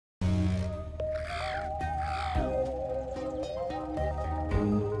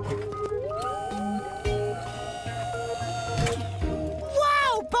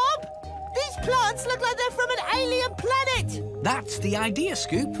alien planet! That's the idea,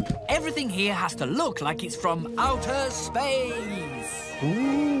 Scoop. Everything here has to look like it's from outer space.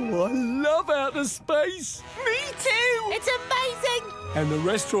 Ooh, I love outer space. Me too! It's amazing! And the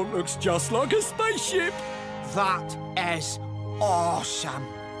restaurant looks just like a spaceship. That is awesome.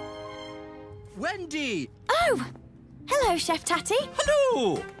 Wendy! Oh! Hello, Chef Tatty.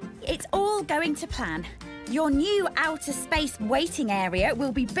 Hello! It's all going to plan. Your new outer space waiting area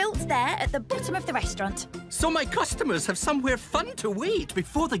will be built there at the bottom of the restaurant. So my customers have somewhere fun to wait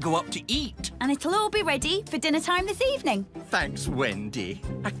before they go up to eat. And it'll all be ready for dinner time this evening. Thanks, Wendy.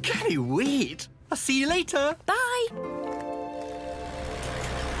 I can't wait. I'll see you later. Bye.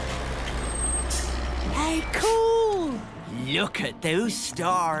 Hey, cool! Look at those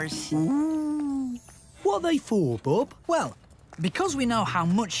stars. Ooh. What are they for, Bob? Well, because we know how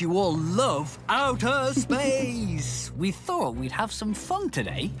much you all love outer space, we thought we'd have some fun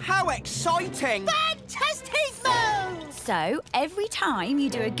today. How exciting! Fantastismo! So, every time you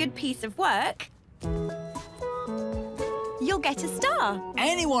do a good piece of work, you'll get a star.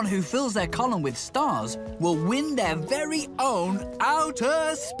 Anyone who fills their column with stars will win their very own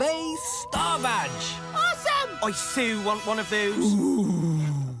outer space star badge. Awesome! I so want one of those. Ooh.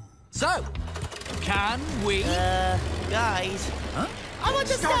 So, can we... Guys. Huh? I want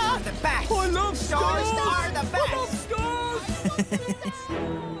the Stars star! are the best! I love stars! Stars are the best! I love stars!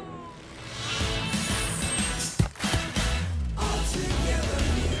 All together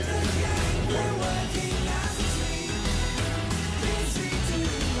here again, we're working as a team. Things we do,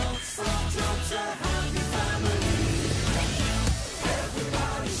 lots of jobs to help your family.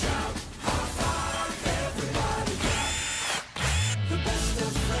 Everybody shout, high five, everybody clap. The best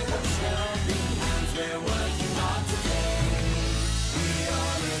of friends, helping hands, we're working hard today. We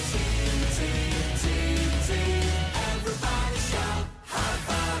are a team. Everybody shout, high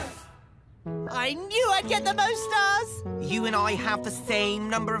five. I knew I'd get the most stars! You and I have the same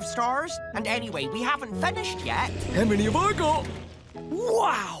number of stars. And anyway, we haven't finished yet. How many have I got?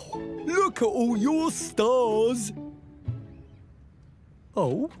 Wow! Look at all your stars.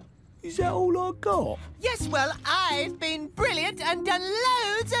 Oh, is that all I got? Yes, well, I've been brilliant and done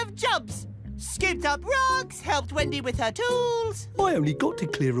loads of jobs. Scooped up rocks, helped Wendy with her tools. I only got to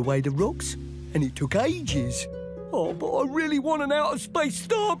clear away the rocks, and it took ages. Oh, but I really want an outer space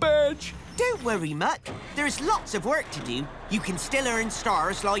star badge. Don't worry, Muck. There's lots of work to do. You can still earn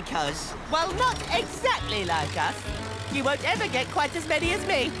stars like us. Well, not exactly like us. You won't ever get quite as many as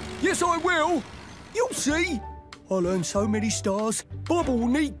me. Yes, I will. You'll see. I'll earn so many stars, Bob will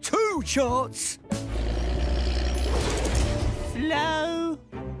need 2 charts. Slow.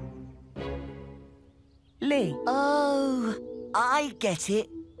 Lee. Oh, I get it.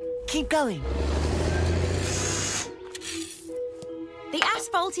 Keep going. The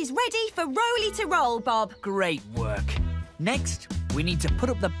asphalt is ready for Roley to roll, Bob. Great work. Next, we need to put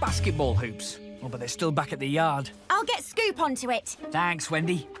up the basketball hoops. Oh, but they're still back at the yard. I'll get Scoop onto it. Thanks,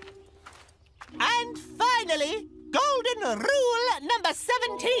 Wendy. And finally, golden rule number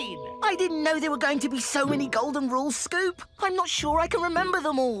 17. I didn't know there were going to be so many golden rules, Scoop. I'm not sure I can remember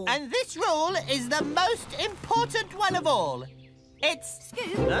them all. And this rule is the most important one of all. It's...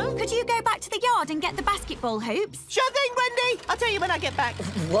 Scoop, could you go back to the yard and get the basketball hoops? Sure thing, Wendy. I'll tell you when I get back.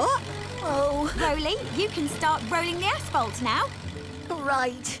 What? Oh, Roley, you can start rolling the asphalt now.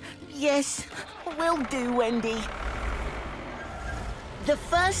 right. Yes, will do, Wendy. The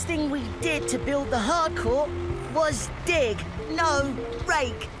first thing we did to build the hard court was dig. No,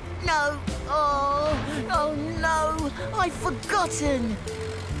 rake. No. Oh no. I've forgotten.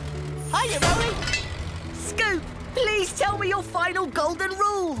 Hiya, Roley. Scoop, please tell me your final golden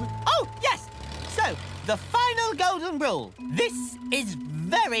rule. Oh, yes. So, the final golden rule. This is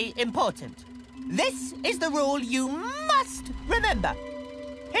very important. This is the rule you must remember.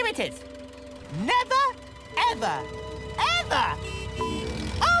 Here it is. Never, ever, ever.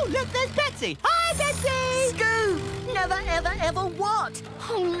 Oh, look, there's Betsy. Hi, Betsy. Scoop, never, ever, ever what?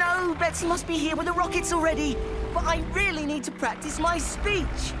 Oh no, Betsy must be here with the rockets already. But I really need to practice my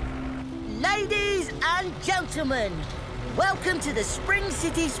speech. Ladies and gentlemen, welcome to the Spring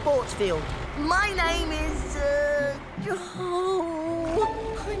City Sports Field. My name is,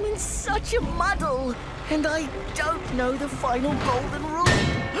 oh, I'm in such a muddle. And I don't know the final golden rule.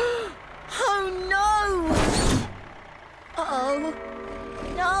 Oh, no! Uh-oh.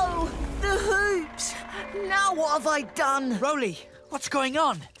 No, the hoops. Now what have I done? Roley, what's going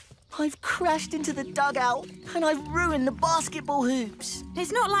on? I've crashed into the dugout and I've ruined the basketball hoops.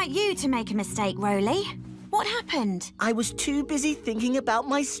 It's not like you to make a mistake, Roley. What happened? I was too busy thinking about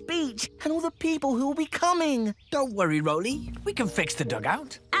my speech and all the people who will be coming. Don't worry, Roley. We can fix the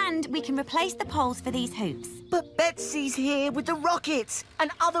dugout. And we can replace the poles for these hoops. But Betsy's here with the rockets,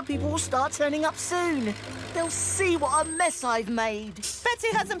 and other people will start turning up soon. They'll see what a mess I've made. Betsy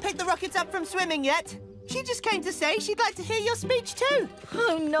hasn't picked the rockets up from swimming yet. She just came to say she'd like to hear your speech too.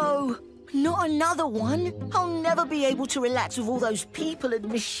 Oh, no. Not another one. I'll never be able to relax with all those people and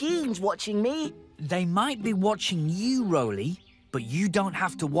machines watching me. They might be watching you, Roley, but you don't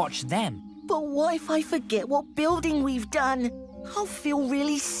have to watch them. But what if I forget what building we've done? I'll feel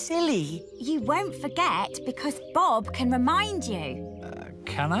really silly. You won't forget because Bob can remind you.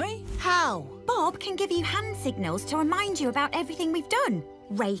 Can I? How? Bob can give you hand signals to remind you about everything we've done.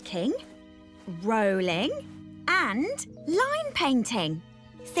 Raking, rolling, and line painting.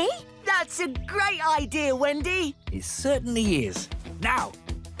 See? That's a great idea, Wendy. It certainly is. Now,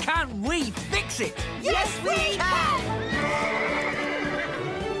 can we fix it? Yes, we can!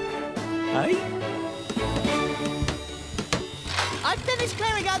 Hey? I've finished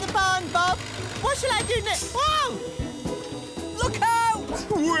clearing out the barn, Bob. What shall I do next? Whoa! Look out!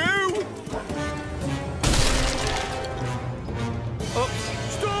 Whoa! Oh,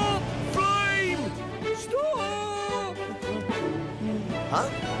 stop! Flame! Stop! Huh?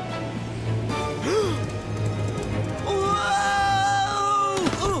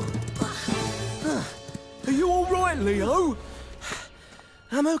 Are you all right, Leo?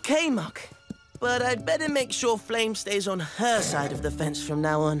 I'm okay, Muck. But I'd better make sure Flame stays on her side of the fence from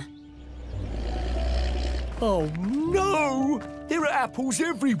now on. Oh, no! There are apples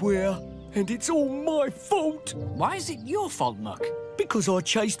everywhere, and it's all my fault. Why is it your fault, Muck? Because I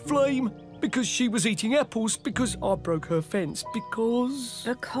chased Flame, because she was eating apples, because I broke her fence, because...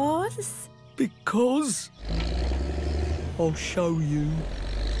 Because... I'll show you.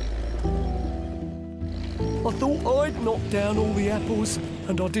 I thought I'd knocked down all the apples,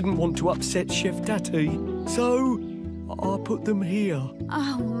 and I didn't want to upset Chef Tatty, so I put them here.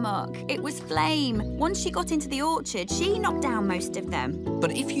 Oh, Muck, it was Flame. Once she got into the orchard, she knocked down most of them.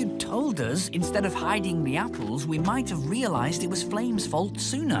 But if you'd told us, instead of hiding the apples, we might have realised it was Flame's fault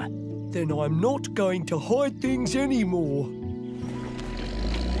sooner. Then I'm not going to hide things anymore.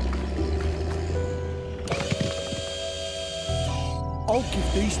 I'll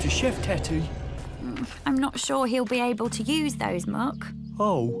give these to Chef Tatty. I'm not sure he'll be able to use those, Muck.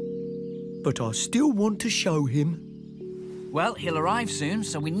 Oh, but I still want to show him. Well, he'll arrive soon,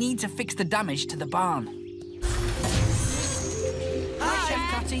 so we need to fix the damage to the barn. Hi, Chef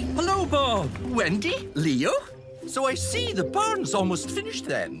Tatty. Hello, Bob. Wendy? Leo? So I see the barn's almost finished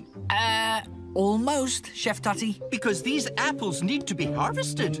then. Almost, Chef Tatty. Because these apples need to be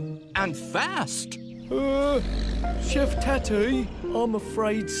harvested. And fast. Chef Tatty, I'm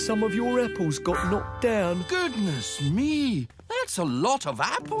afraid some of your apples got knocked down. Goodness me. That's a lot of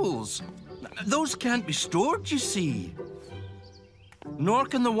apples. Those can't be stored, you see. Nor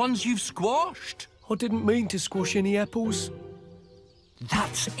can the ones you've squashed. I didn't mean to squash any apples.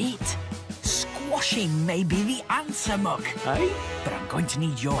 That's it. Squashing may be the answer, Muck. Eh? But I'm going to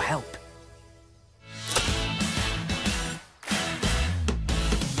need your help.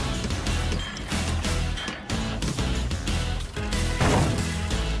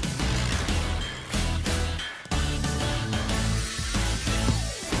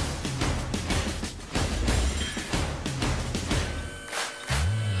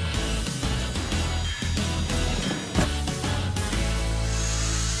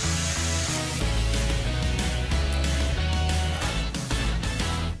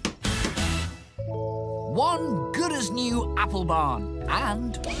 One good-as-new apple barn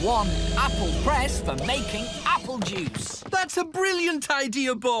and one apple press for making apple juice. That's a brilliant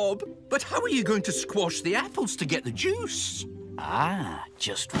idea, Bob. But how are you going to squash the apples to get the juice? Ah,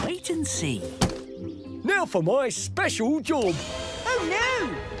 just wait and see. Now for my special job. Oh, no!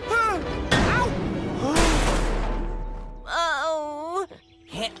 Oh! Oh.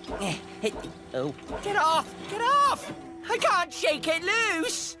 Get off! Get off! I can't shake it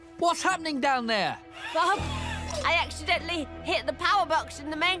loose! What's happening down there? Bob, I accidentally hit the power box in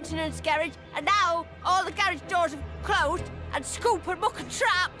the maintenance garage, and now all the garage doors have closed, and Scoop and Muck are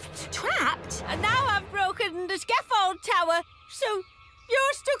trapped. Trapped? And now I've broken the scaffold tower, so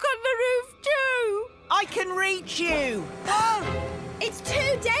you're stuck on the roof too. I can reach you! It's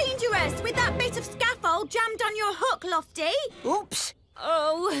too dangerous with that bit of scaffold jammed on your hook, Lofty. Oops.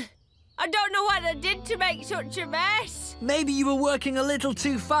 Oh, I don't know what I did to make such a mess. Maybe you were working a little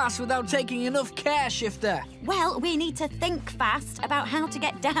too fast without taking enough care, Shifter. Well, we need to think fast about how to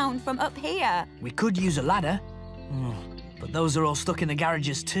get down from up here. We could use a ladder. But those are all stuck in the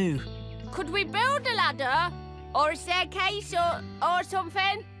garages too. Could we build a ladder? Or a staircase or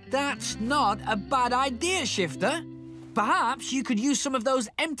something? That's not a bad idea, Shifter. Perhaps you could use some of those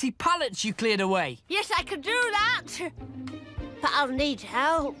empty pallets you cleared away. Yes, I could do that. But I'll need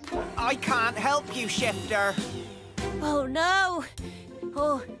help. I can't help you, Shifter. Oh, no.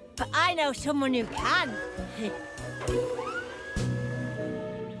 Oh, but I know someone who can.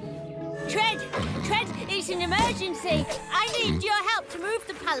 Tread, it's an emergency. I need your help to move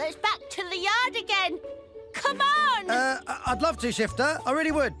the pallets back to the yard again. Come on! I'd love to, Shifter. I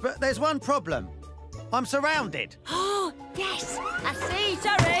really would, but there's one problem. I'm surrounded. Oh, yes, I see.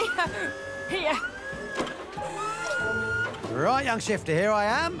 Sorry. Here. Right, young Shifter, here I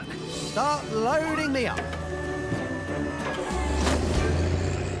am. Start loading me up.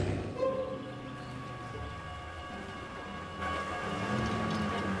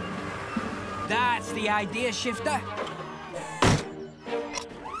 That's the idea, Shifter.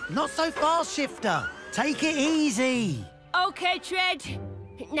 Not so fast, Shifter. Take it easy. OK, Tread.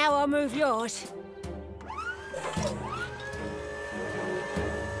 Now I'll move yours.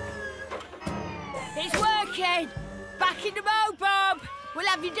 It's working. Back in the mode, Bob. We'll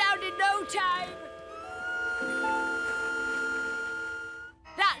have you down in no time.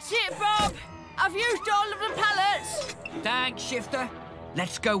 That's it, Bob. I've used all of the pallets. Thanks, Shifter.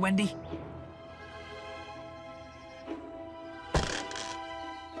 Let's go, Wendy.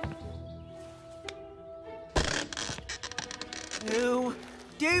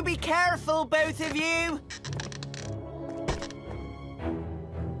 Do be careful, both of you.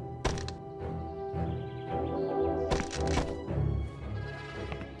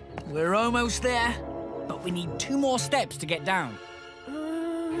 We're almost there, but we need 2 more steps to get down.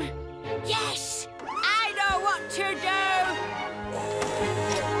 Yes! I know what to do!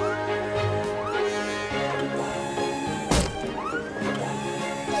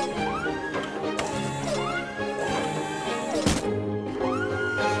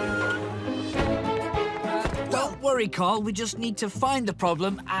 Don't worry, Carl. We just need to find the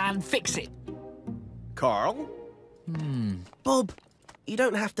problem and fix it. Carl? Bob, you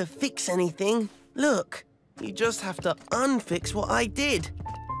don't have to fix anything. Look, you just have to unfix what I did.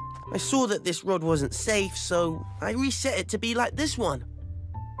 I saw that this rod wasn't safe, so I reset it to be like this one.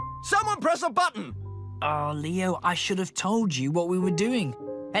 Someone press a button! Oh, Leo, I should have told you what we were doing.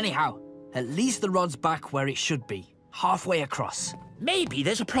 Anyhow, at least the rod's back where it should be, halfway across. Maybe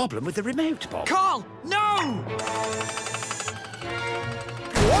there's a problem with the remote, Bob. Carl, no!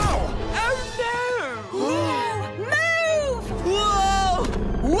 Whoa! Oh, no! Move! Whoa!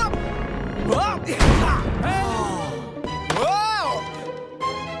 Whoop! Whoa! Whoa! Whoa! Whoa!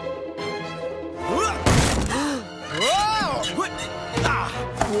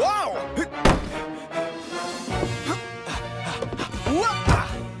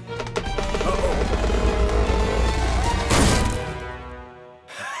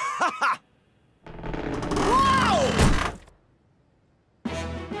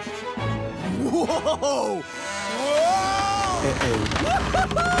 Whoa!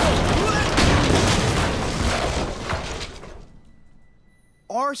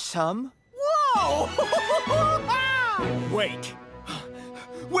 Or some. Whoa! Wait.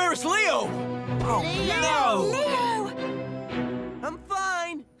 Where's Leo? Oh, no! I'm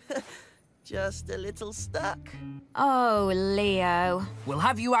fine. Just a little stuck. Oh, Leo. We'll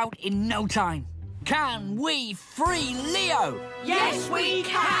have you out in no time. Can we free Leo? Yes, we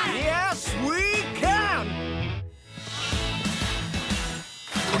can! Yes, we can!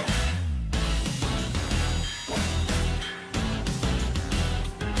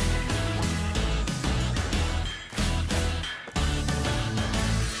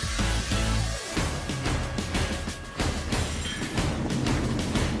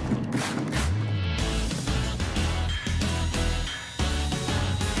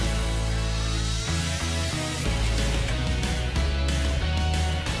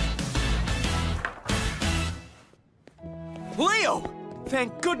 Leo!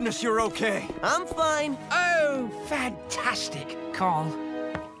 Thank goodness you're okay. I'm fine. Oh, fantastic. Carl,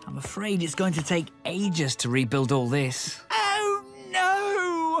 I'm afraid it's going to take ages to rebuild all this. Oh,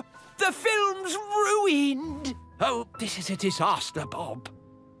 no! The film's ruined. Oh, this is a disaster, Bob.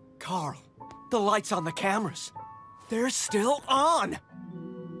 Carl, the lights on the cameras. They're still on.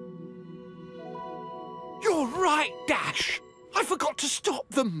 You're right, Dash. I forgot to stop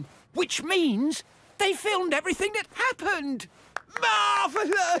them, which means they filmed everything that happened.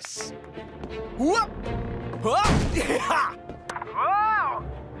 Marvelous! Whoop! Whoop! Whoa!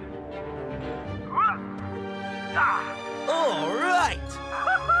 All right!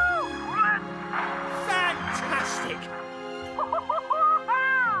 Fantastic!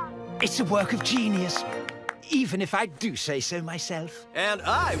 It's a work of genius, even if I do say so myself. And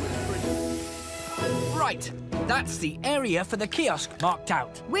I was pretty... Right, that's the area for the kiosk marked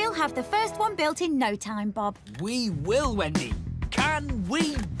out. We'll have the first one built in no time, Bob. We will, Wendy. Can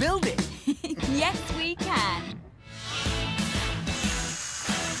we build it? Yes, we can.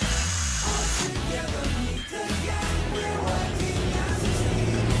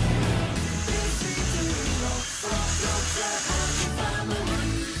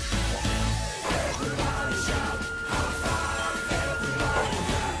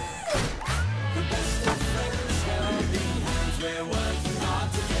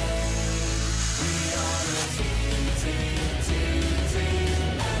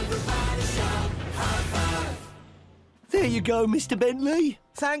 There you go, Mr. Bentley.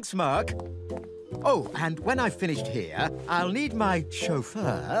 Thanks, Muck. Oh, and when I've finished here, I'll need my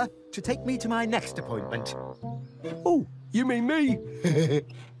chauffeur to take me to my next appointment. Oh, you mean me?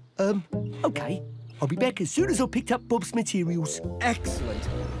 OK. I'll be back as soon as I've picked up Bob's materials. Excellent.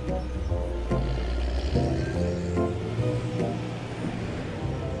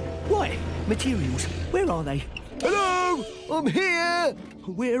 Right, materials. Where are they? Hello! I'm here!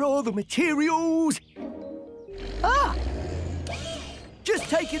 Where are the materials? Ah! Just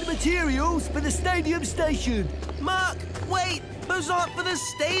taking the materials for the stadium station. Muck, wait! Those aren't for the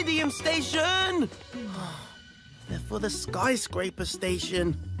stadium station! They're for the skyscraper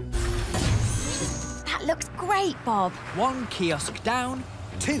station. That looks great, Bob. 1 kiosk down,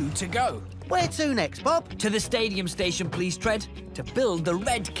 2 to go. Where to next, Bob? To the stadium station, please, Tread, to build the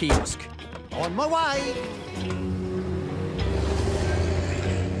red kiosk. On my way.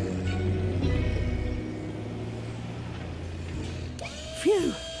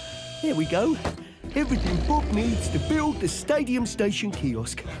 Phew. There we go. Everything Bob needs to build the stadium station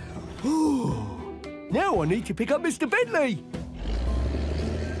kiosk. Now I need to pick up Mr. Bentley.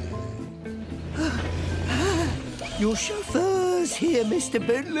 Your chauffeur's here, Mr.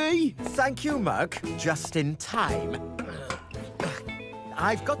 Bentley. Thank you, Muck. Just in time.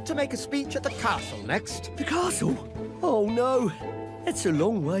 I've got to make a speech at the castle next. The castle? Oh, no. That's a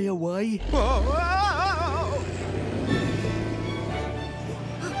long way away.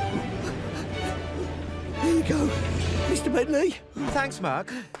 There you go, Mr. Bentley. Thanks,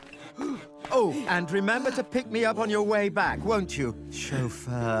 Muck. Oh, and remember to pick me up on your way back, won't you,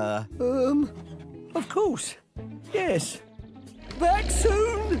 chauffeur? Of course. Yes. Back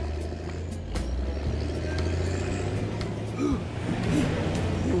soon.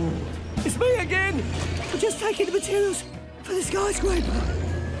 It's me again. I'm just taking the materials for the skyscraper.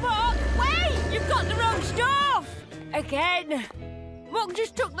 Muck, wait! You've got the wrong stuff! Again. Muck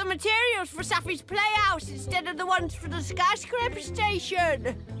just took the materials for Saffy's playhouse instead of the ones for the skyscraper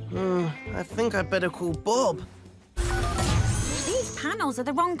station. I think I'd better call Bob. These panels are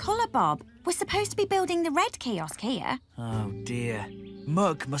the wrong colour, Bob. We're supposed to be building the red kiosk here. Oh, dear.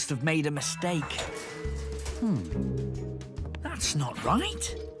 Muck must have made a mistake. That's not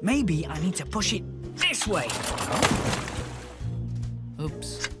right. Maybe I need to push it this way.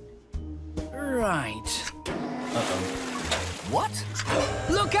 Oops. Right. Uh-oh. What?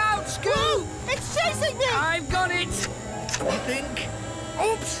 Look out, Scoop! Whoa! It's chasing me! I've got it! I think.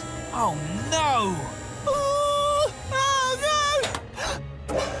 Oops! Oh, no! Oh, no!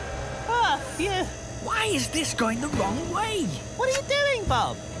 Ah, phew. Why is this going the wrong way? What are you doing,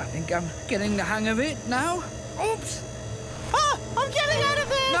 Bob? I think I'm getting the hang of it now. Oops! Ah, I'm getting out of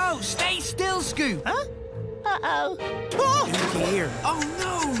here! No, stay still, Scoop! Huh? Uh-oh. Oh! Dear. Oh,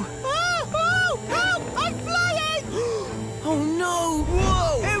 no! Oh, oh, help! I'm flying! Oh, no!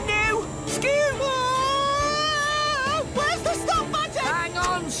 Whoa! Oh, no! Scoop! Oh, where's the stop button? Hang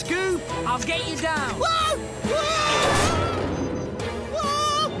on, Scoop! I'll get you down. Whoa!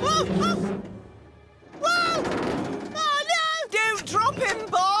 Whoa! Whoa! Whoa! Whoa! Oh, no! Don't drop him,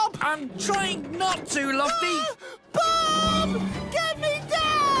 Bob! I'm trying not to, Lofty. Bob! Get me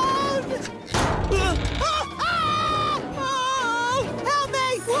down! Oh, help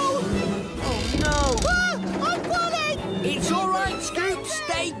me! Whoa. Oh, no! I'm falling! It's all right, Scoop.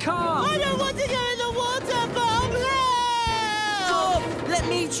 Stay calm. I don't want to go in the water, Bob! Bob, let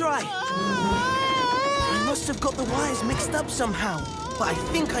me try. I must have got the wires mixed up somehow, but I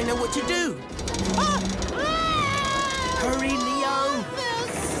think I know what to do. Hurry, Leo!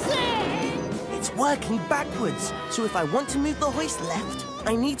 It's working backwards, so if I want to move the hoist left,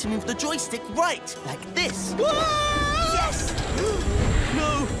 I need to move the joystick right, like this. Yes!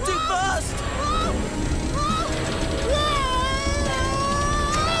 No, too fast!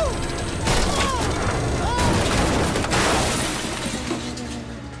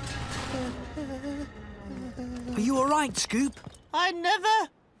 Are you all right, Scoop? I never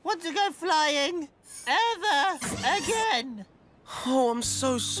want to go flying ever again. Oh, I'm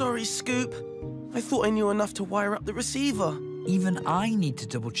so sorry, Scoop. I thought I knew enough to wire up the receiver. Even I need to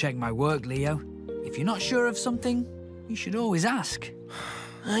double-check my work, Leo. If you're not sure of something, you should always ask.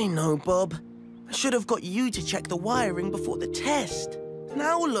 I know, Bob. I should have got you to check the wiring before the test.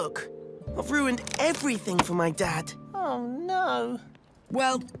 Now look, I've ruined everything for my dad. Oh, no.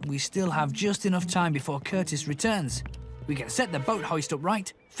 Well, we still have just enough time before Curtis returns. We can set the boat hoist up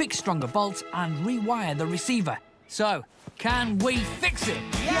right, fix stronger bolts, and rewire the receiver. So, can we fix it?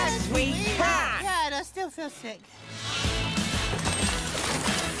 Yes, we can! Yeah, and I still feel sick.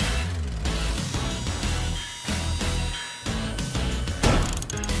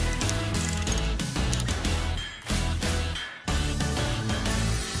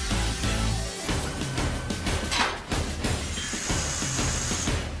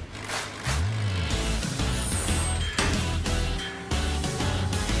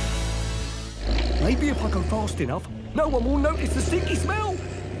 Maybe if I go fast enough, no one will notice the stinky smell.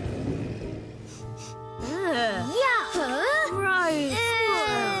 Gross.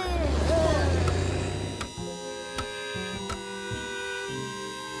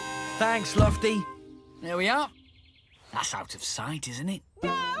 Thanks, Lofty. There we are. That's out of sight, isn't it? No,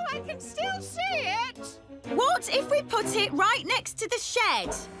 I can still see it. What if we put it right next to the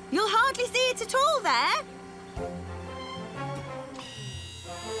shed? You'll hardly see it at all there.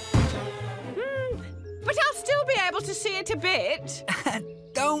 But I'll still be able to see it a bit.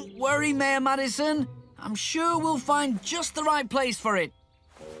 Don't worry, Mayor Madison. I'm sure we'll find just the right place for it.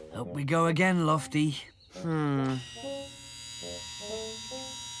 Up we go again, Lofty.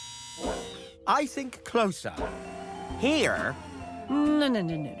 I think closer. Here?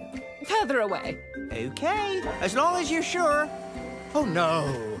 No. Further away. Okay, as long as you're sure. Oh,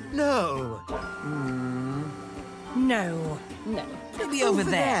 no. No. No. Maybe over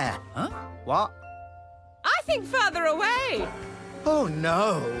there. Huh? What? I think further away. Oh,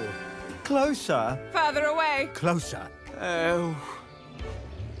 no. Closer. Further away. Closer. Oh.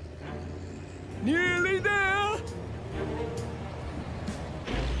 Nearly there.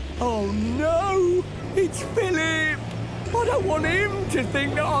 Oh, no. It's Philip. I don't want him to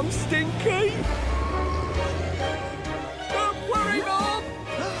think that I'm stinky. Don't worry, Mom.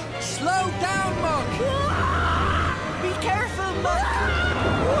 Slow down, Muck. Be careful, Muck.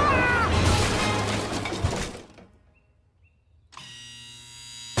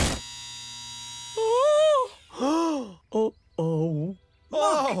 Uh-oh.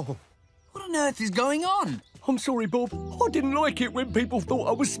 Oh! What on earth is going on? I'm sorry, Bob. I didn't like it when people thought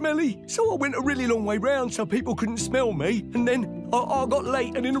I was smelly, so I went a really long way round so people couldn't smell me, and then I got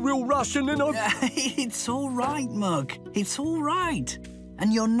late and in a real rush, and then I... It's all right, Muck. It's all right.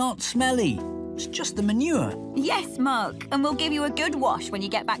 And you're not smelly. It's just the manure. Yes, Muck, and we'll give you a good wash when you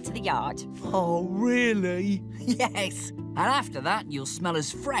get back to the yard. Oh, really? Yes. And after that, you'll smell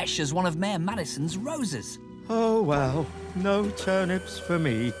as fresh as one of Mayor Madison's roses. Oh, well, no turnips for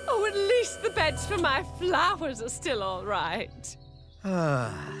me. Oh, at least the beds for my flowers are still all right.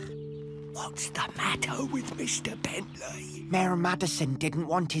 What's the matter with Mr. Bentley? Mayor Madison didn't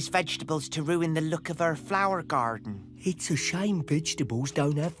want his vegetables to ruin the look of her flower garden. It's a shame vegetables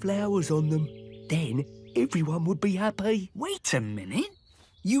don't have flowers on them. Then everyone would be happy. Wait a minute.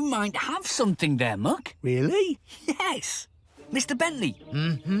 You might have something there, Muck. Really? Yes. Mr. Bentley.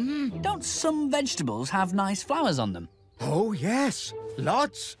 Don't some vegetables have nice flowers on them? Oh, yes.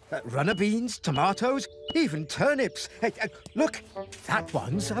 Lots. Runner beans, tomatoes, even turnips. Look, that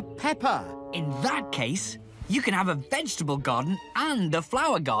one's a pepper. In that case, you can have a vegetable garden and a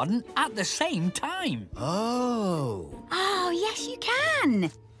flower garden at the same time. Oh. Oh, yes, you can.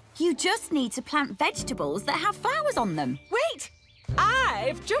 You just need to plant vegetables that have flowers on them. Wait!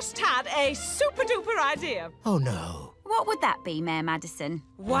 I've just had a super-duper idea. Oh, no. What would that be, Mayor Madison?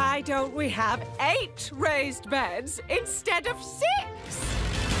 Why don't we have 8 raised beds instead of 6?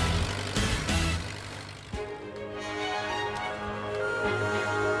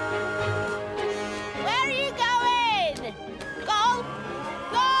 Where are you going? Go!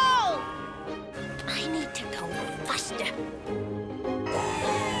 Go! I need to go faster.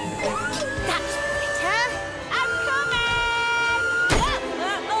 That's better. I'm coming!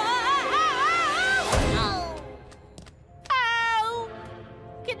 Ow!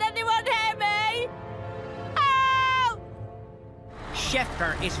 Can anyone hear me? Ow!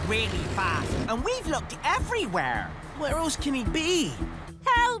 Shifter is really fast, and we've looked everywhere. Where else can he be?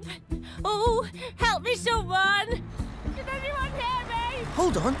 Help! Oh, help me, someone! Can anyone hear me?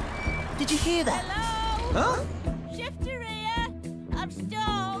 Hold on. Did you hear that? Hello? Huh? Shifter here. I'm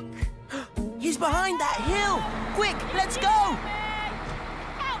stuck. He's behind that hill. Quick, let's go.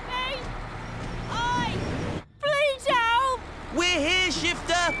 Help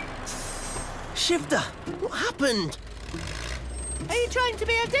Shifter, what happened? Are you trying to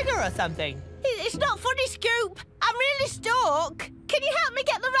be a digger or something? It's not funny, Scoop. I'm really stuck. Can you help me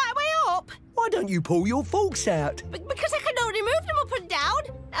get the right way up? Why don't you pull your forks out? Because I can only move them up and down.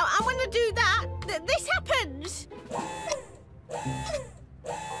 And when I do that, this happens.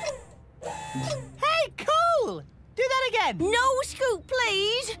 Hey, cool! Do that again. No, Scoop,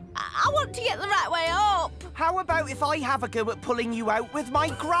 please. I want to get the right way up. How about if I have a go at pulling you out with my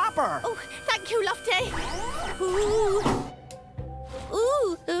grabber? Oh, thank you, Lofty. Ooh.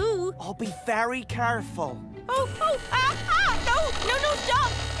 Ooh, ooh. I'll be very careful. No,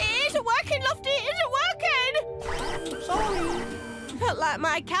 stop. It isn't working, Lofty. It isn't working. Sorry. Felt like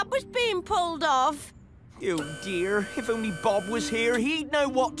my cab was being pulled off. Oh, dear. If only Bob was here, he'd know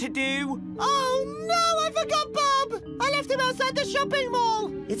what to do. Oh, no, I forgot Bob. I left him outside the shopping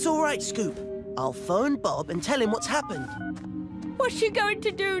mall. It's all right, Scoop. I'll phone Bob and tell him what's happened. What's she going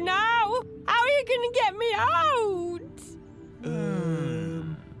to do now? How are you going to get me out?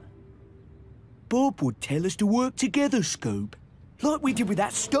 Bob would tell us to work together, Scoop. Like we did with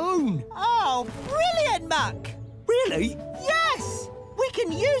that stone. Oh, brilliant, Muck. Really? Yes! We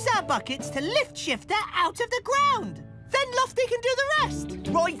can use our buckets to lift Shifter out of the ground. Then Lofty can do the rest.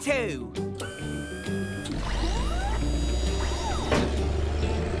 Righto.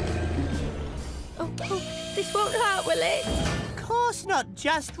 Oh, this won't hurt, will it? Of course not.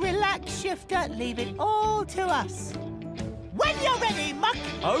 Just relax, Shifter. Leave it all to us. When you're ready, Muck.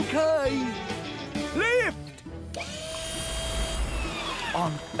 OK. Lift!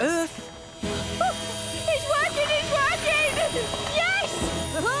 On Earth? It's working! It's working! Yes!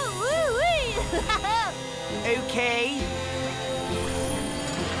 OK.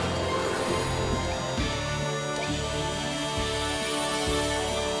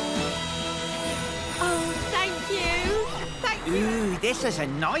 Oh, thank you. Thank you. Ooh, this is a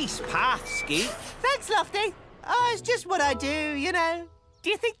nice path, Scoop. Thanks, Lofty. Oh, it's just what I do, you know. Do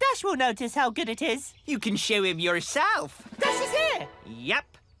you think Dash will notice how good it is? You can show him yourself. Dash is here.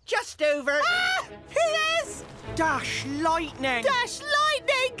 Yep, just over. Ah! He is! Dash Lightning! Dash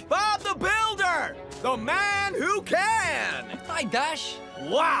Lightning! Bob the Builder! The man who can! Hi, Dash.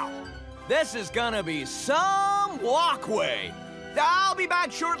 Wow! This is gonna be some walkway. I'll be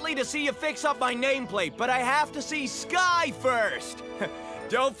back shortly to see you fix up my nameplate, but I have to see Sky first.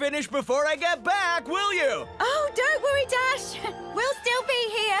 Don't finish before I get back, will you? Oh, don't worry, Dash. We'll still be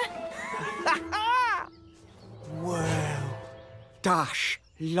here. Wow. Dash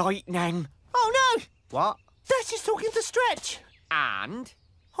Lightning. Oh, no! What? Dash is talking to Stretch. And?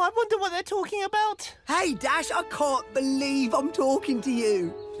 I wonder what they're talking about. Hey, Dash, I can't believe I'm talking to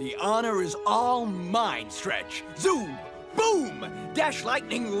you. The honor is all mine, Stretch. Zoom! Boom! Dash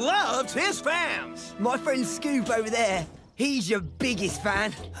Lightning loves his fans. My friend Scoop over there, he's your biggest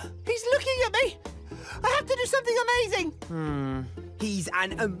fan. He's looking at me. I have to do something amazing. He's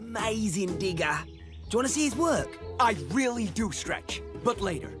an amazing digger. Do you want to see his work? I really do, Stretch. But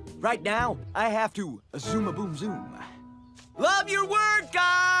later. Right now, I have to zoom-a-boom-zoom. Love your word,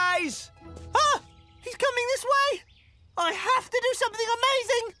 guys! Ah! He's coming this way. I have to do something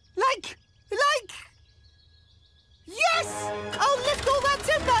amazing. Like... Yes! I'll lift all that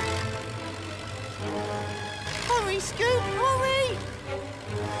timber. Hurry, Scoop, hurry!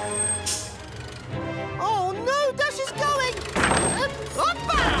 Oh, no, Dash is going!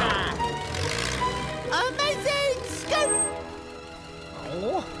 Hoppa! Amazing, Scoop!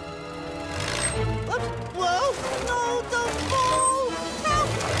 Oh. Whoa! No, don't fall! Help!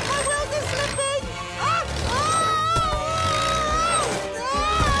 My wheels are slipping! Ah!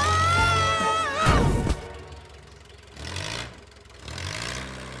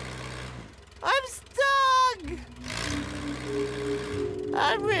 I'm stuck!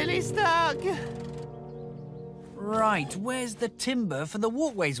 I'm really stuck. Right, where's the timber for the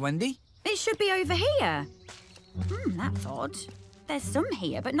walkways, Wendy? It should be over here. That's odd. There's some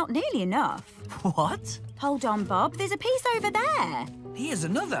here, but not nearly enough. What? Hold on, Bob. There's a piece over there. Here's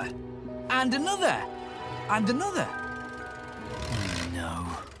another. And another. And another. Oh, no.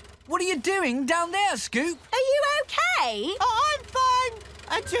 What are you doing down there, Scoop? Are you okay? Oh, I'm fine.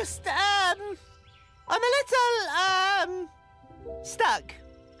 I just, I'm a little, stuck.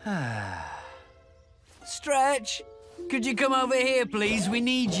 Stretch, could you come over here, please? We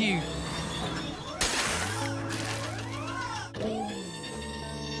need you.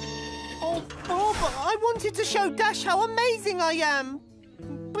 Oh, Bob, I wanted to show Dash how amazing I am,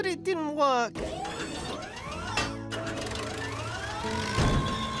 but it didn't work.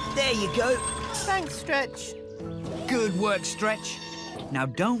 There you go. Thanks, Stretch. Good work, Stretch. Now,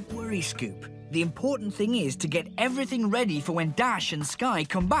 don't worry, Scoop. The important thing is to get everything ready for when Dash and Sky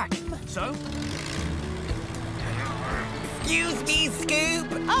come back. So... Excuse me, Scoop.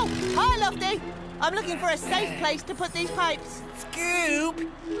 Oh, hi, Lofty. I'm looking for a safe place to put these pipes. Scoop?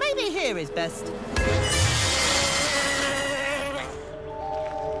 Maybe here is best.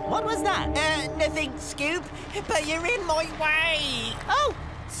 What was that? Nothing, Scoop, but you're in my way. Oh,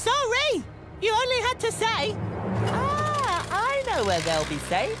 sorry. You only had to say. Ah, I know where they'll be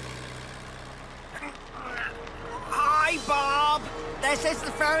safe. Hi, Bob. This is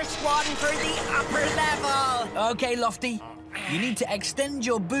the first one for the upper level. OK, Lofty. You need to extend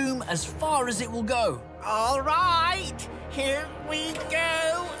your boom as far as it will go. All right, here we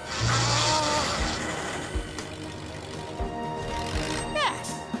go.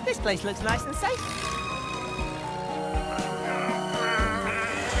 Yes, this place looks nice and safe.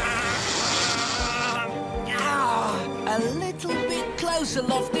 A little bit closer,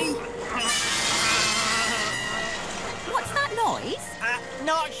 Lofty. What's that noise?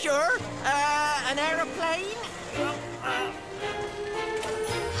 Not sure. An aeroplane?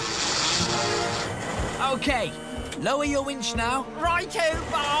 OK, lower your winch now. Righto,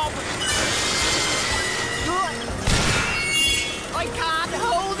 Bob. I can't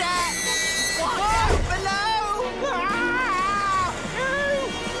hold it. Watch out below.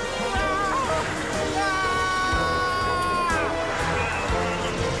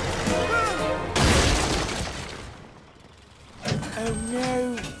 Oh,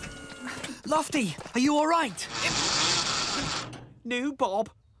 no. Lofty, are you all right? No, Bob.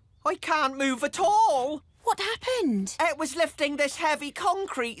 I can't move at all. What happened? It was lifting this heavy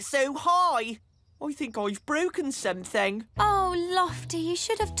concrete so high. I think I've broken something. Oh, Lofty, you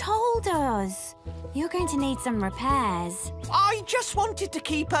should have told us. You're going to need some repairs. I just wanted to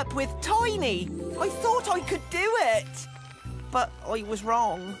keep up with Tiny. I thought I could do it. But I was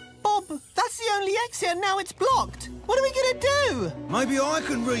wrong. Bob, that's the only exit and now it's blocked. What are we going to do? Maybe I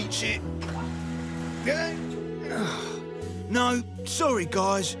can reach it. Yeah. No, sorry,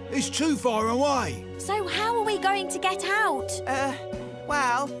 guys. It's too far away. So how are we going to get out?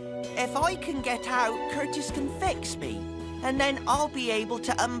 Well, if I can get out, Curtis can fix me. And then I'll be able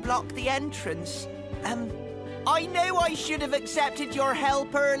to unblock the entrance. I know I should have accepted your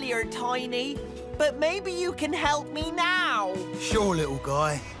help earlier, Tiny. But maybe you can help me now. Sure, little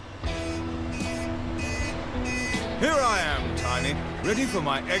guy. Here I am, Tiny, ready for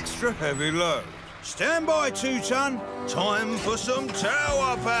my extra heavy load. Stand by, 2-ton. Time for some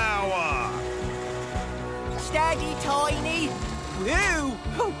tower power. Steady, Tiny. Woo!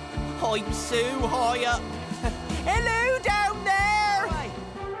 I'm so high up. Hello down there.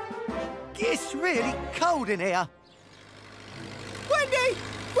 It's really cold in here. Wendy!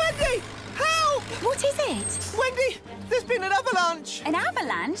 Wendy! Help! What is it? Wendy, there's been an avalanche. An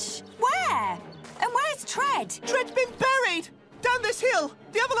avalanche? Where? And where's Tread? Tread's been buried. Down this hill.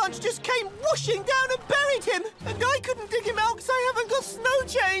 The avalanche just came whooshing down and buried him. And I couldn't dig him out because I haven't got snow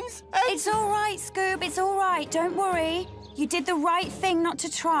chains. It's all right, Scoob. It's all right. Don't worry. You did the right thing not to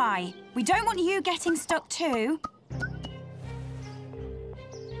try. We don't want you getting stuck too.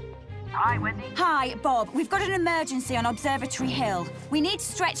 Hi, Wendy. Hi, Bob. We've got an emergency on Observatory Hill. We need to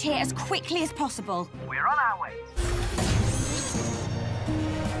stretch here as quickly as possible. We're on our way.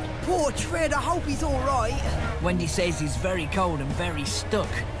 Poor Tread, I hope he's all right. Wendy says he's very cold and very stuck,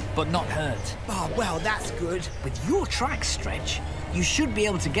 but not hurt. Oh, well, that's good. With your track, Stretch, you should be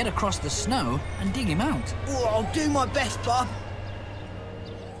able to get across the snow and dig him out. Oh, I'll do my best, Bob.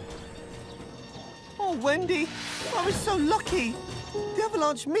 Oh, Wendy, I was so lucky. The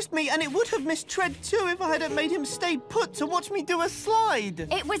avalanche missed me, and it would have missed Tread too if I hadn't made him stay put to watch me do a slide.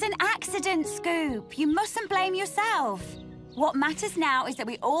 It was an accident, Scoop. You mustn't blame yourself. What matters now is that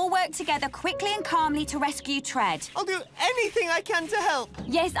we all work together quickly and calmly to rescue Tread. I'll do anything I can to help.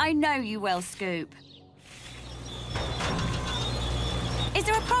 Yes, I know you will, Scoop. Is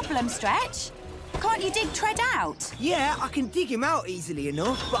there a problem, Stretch? Can't you dig Tread out? Yeah, I can dig him out easily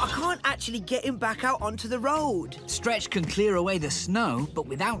enough, but I can't actually get him back out onto the road. Stretch can clear away the snow, but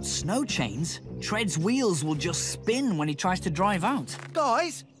without snow chains, Tread's wheels will just spin when he tries to drive out.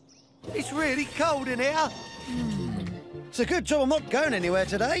 Guys, it's really cold in here. It's a good job I'm not going anywhere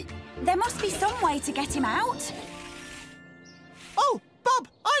today. There must be some way to get him out. Oh, Bob,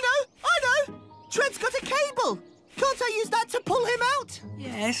 I know! Tread's got a cable. Can't I use that to pull him out?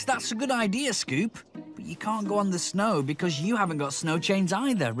 Yes, that's a good idea, Scoop. But you can't go on the snow because you haven't got snow chains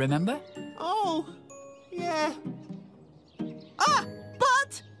either, remember? Oh, yeah. Ah,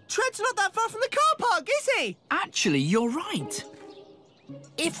 but Tread's not that far from the car park, is he? Actually, you're right.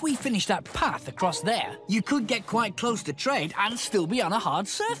 If we finish that path across there, you could get quite close to Tread and still be on a hard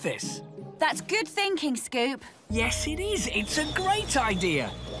surface. That's good thinking, Scoop. Yes, it is. It's a great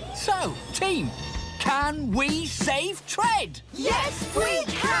idea. So, team, can we save Tread? Yes, we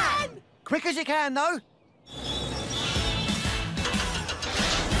can! Quick as you can, though.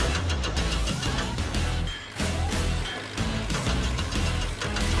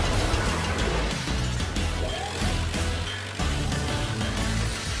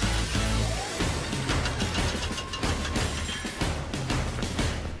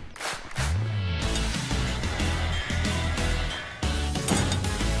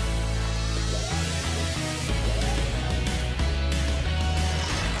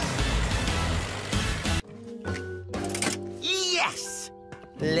 Yes!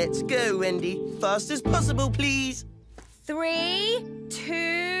 Let's go, Wendy. Fast as possible, please. 3,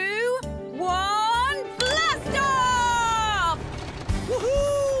 2, 1, blast off!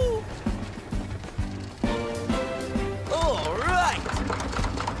 Woohoo! All right.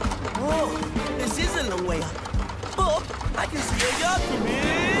 Oh, this is a long way up. Bob, I can see a yard from here.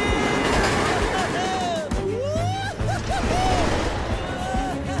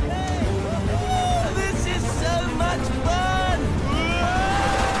 This is so much fun!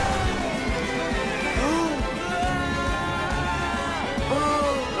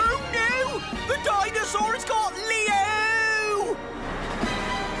 Oh no! The dinosaur's got Leo!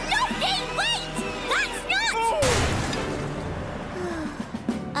 Lofty, wait! That's not...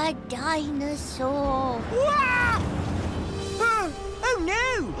 A dinosaur. Oh no!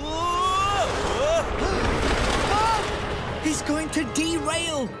 He's going to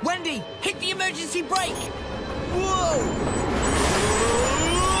derail. Wendy, hit the emergency brake.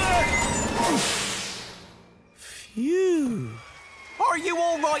 Phew. Are you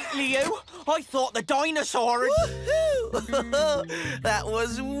all right, Leo? I thought the dinosaur had... Woohoo! That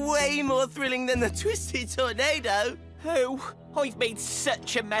was way more thrilling than the twisty tornado. Oh, I've made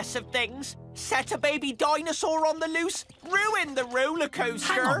such a mess of things. Set a baby dinosaur on the loose, ruined the roller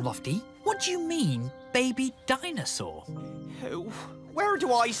coaster. Hang on, Lofty. What do you mean, baby dinosaur? Oh, where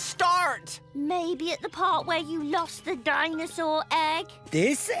do I start? Maybe at the part where you lost the dinosaur egg.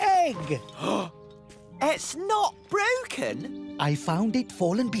 This egg. It's not broken. I found it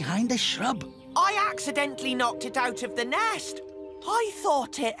fallen behind a shrub. I accidentally knocked it out of the nest. I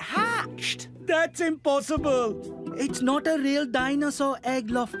thought it hatched. That's impossible. It's not a real dinosaur egg,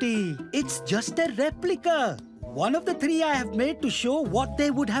 Lofty. It's just a replica. One of the 3 I have made to show what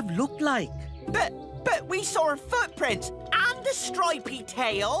they would have looked like. But we saw footprints and a stripy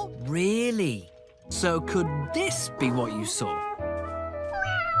tail. Really? So could this be what you saw?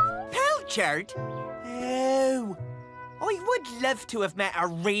 Pilchard? Oh, I would love to have met a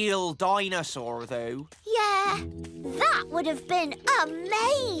real dinosaur, though. Yeah, that would have been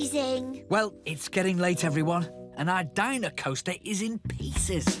amazing. Well, it's getting late, everyone, and our dino coaster is in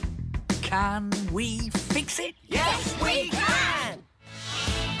pieces. Can we fix it? Yes, we can!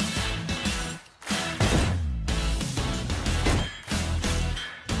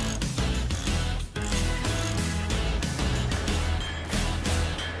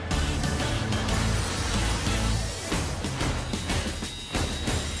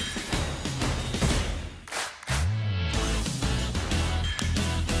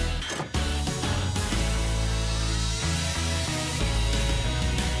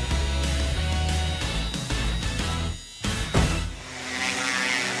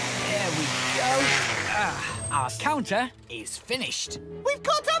 Our counter is finished. We've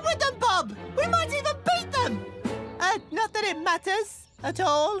caught up with them, Bob! We might even beat them! Not that it matters at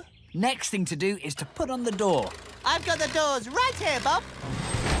all. Next thing to do is to put on the door. I've got the doors right here, Bob.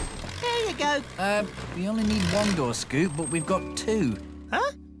 Here you go. We only need one door, Scoop, but we've got 2.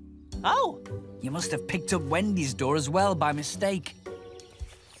 Huh? Oh. You must have picked up Wendy's door as well by mistake.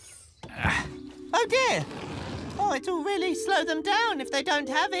 Oh, dear. Oh, it'll really slow them down if they don't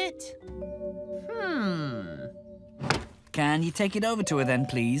have it. Can you take it over to her then,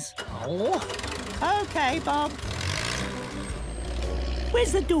 please? Oh. OK, Bob.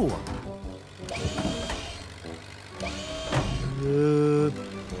 Where's the door?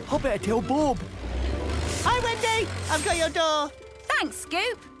 I better tell Bob. Hi, Wendy. I've got your door. Thanks,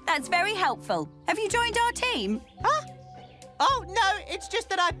 Scoop. That's very helpful. Have you joined our team? Huh? Oh, no, it's just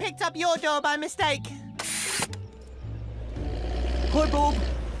that I picked up your door by mistake. Hi, Bob.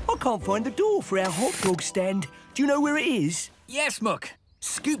 I can't find the door for our hot dog stand. Do you know where it is? Yes, Muck.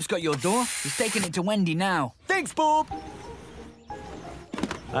 Scoop's got your door. He's taking it to Wendy now. Thanks, Bob.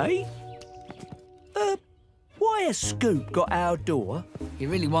 Hey? Why has Scoop got our door? He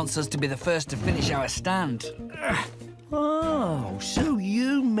really wants us to be the first to finish our stand. Oh, so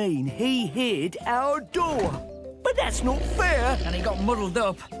you mean he hid our door? But that's not fair. And he got muddled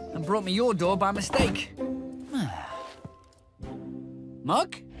up. And and brought me your door by mistake.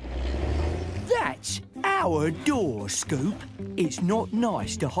 Muck? That's our door, Scoop. It's not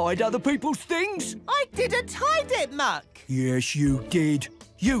nice to hide other people's things. I didn't hide it, Muck. Yes, you did.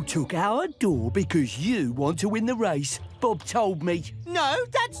 You took our door because you want to win the race. Bob told me. No,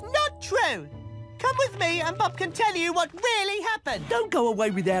 that's not true. Come with me and Bob can tell you what really happened. Don't go away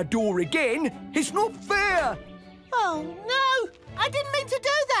with our door again. It's not fair. Oh, no. I didn't mean to do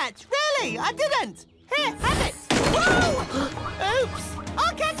that. Really, I didn't. Here, have it. Whoa! Oops.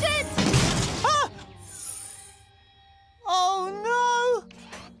 I'll catch it. Ah! Oh, no.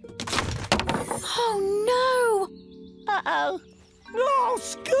 Oh, no. Uh-oh. Oh,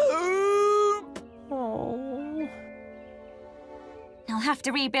 Scoop! Oh. I'll have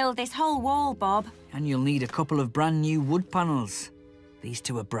to rebuild this whole wall, Bob. And you'll need a couple of brand new wood panels. These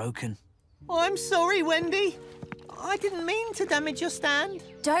two are broken. I'm sorry, Wendy. I didn't mean to damage your stand.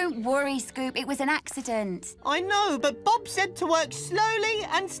 Don't worry, Scoop. It was an accident. I know, but Bob said to work slowly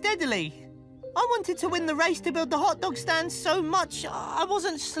and steadily. I wanted to win the race to build the hot dog stand so much I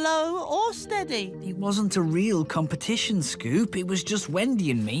wasn't slow or steady. It wasn't a real competition, Scoop. It was just Wendy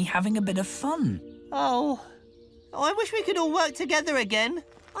and me having a bit of fun. Oh, I wish we could all work together again.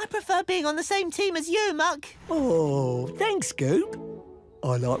 I prefer being on the same team as you, Muck. Oh, thanks, Scoop.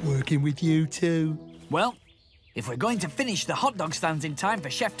 I like working with you too. Well, if we're going to finish the hot dog stands in time for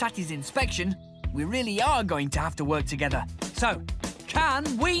Chef Tatty's inspection, we really are going to have to work together. So,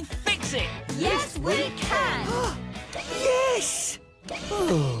 can we fix it? Yes, we can. Yes!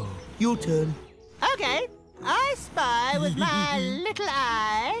 Oh, your turn. OK. I spy with my little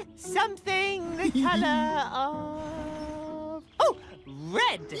eye something the colour of... Oh,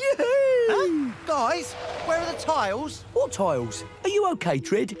 red. Yoo-hoo! Guys, where are the tiles? What tiles? Are you OK,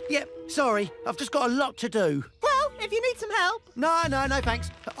 Tread? Yep, sorry. I've just got a lot to do. Well, if you need some help. No,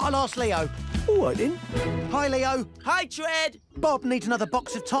 thanks. I'll ask Leo. All right, then. Hi, Leo. Hi, Tread. Bob needs another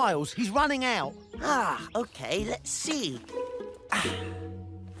box of tiles. He's running out. OK, let's see.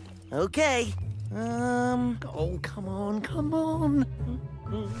 OK. Oh, come on.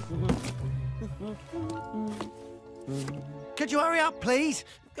 Could you hurry up, please?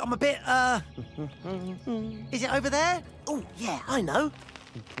 I'm a bit, Is it over there? Oh, yeah, I know.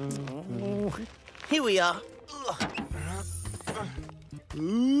 Here we are.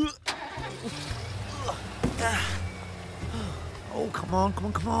 Oh, come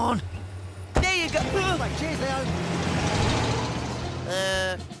on. There you go. Right, cheers, Leo.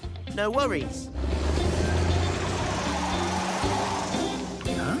 No worries.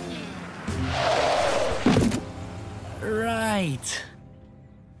 Right.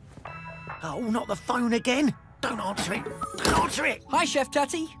 Oh, not the phone again. Don't answer it. Hi, Chef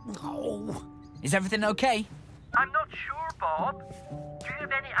Tatty. Oh. Is everything okay? I'm not sure, Bob. Do you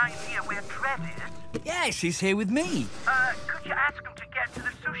have any idea where Tread is? Yes, he's here with me. Could you ask him to get to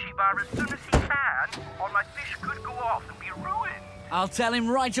the sushi bar as soon as he can, or my fish could go off and be ruined? I'll tell him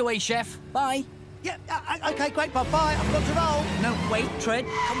right away, Chef. Bye. Yeah, OK, great, Bob. Bye. I've got to roll. No, wait, Tread.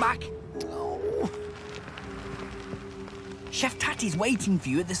 Come back. Chef Tatty's waiting for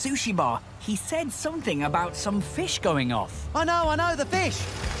you at the sushi bar. He said something about some fish going off. I know, the fish.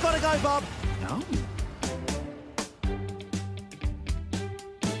 Gotta go, Bob. No.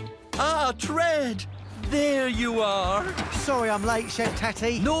 Ah, Tread! There you are. Sorry I'm late, Chef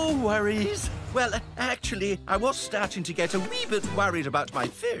Tatty. No worries. Well, actually, I was starting to get a wee bit worried about my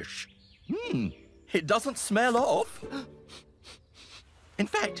fish. It doesn't smell off. In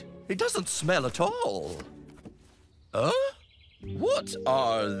fact, it doesn't smell at all. Huh? What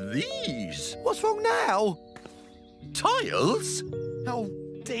are these? What's wrong now? Tiles? Oh,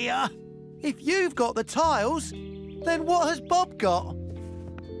 dear. If you've got the tiles, then what has Bob got?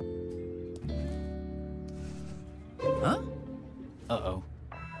 Huh? Uh-oh.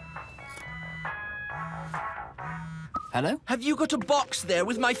 Hello? Have you got a box there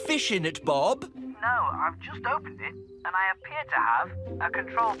with my fish in it, Bob? No, I've just opened it, and I appear to have a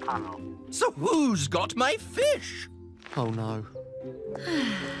control panel. So who's got my fish? Oh, no.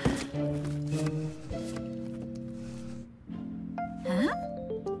 Huh?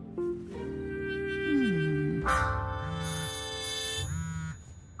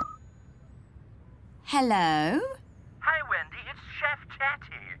 Hello? Hi, Wendy, it's Chef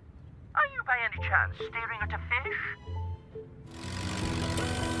Tatty. Are you by any chance staring at a fish?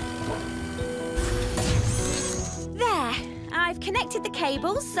 There. I've connected the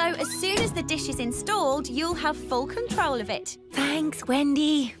cables, so as soon as the dish is installed, you'll have full control of it. Thanks,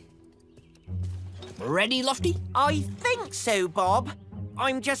 Wendy. Ready, Lofty? I think so, Bob.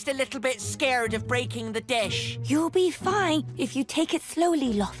 I'm just a little bit scared of breaking the dish. You'll be fine if you take it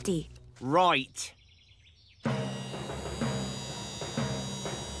slowly, Lofty. Right.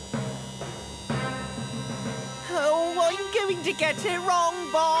 Oh, I'm going to get it wrong,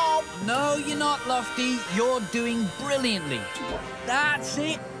 Bob. No, you're not, Lofty. You're doing brilliantly. That's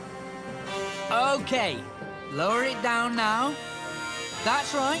it. OK. Lower it down now.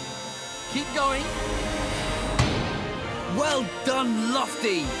 That's right. Keep going. Well done,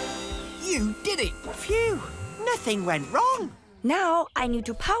 Lofty. You did it. Phew. Nothing went wrong. Now I need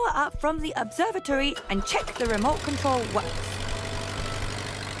to power up from the observatory and check the remote control works.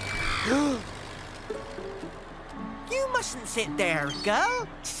 You mustn't sit there, girl.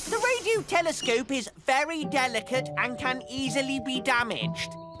 The radio telescope is very delicate and can easily be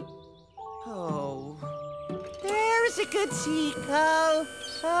damaged. Oh. There's a good seagull.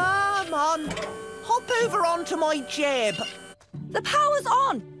 Come on. Hop over onto my jib. The power's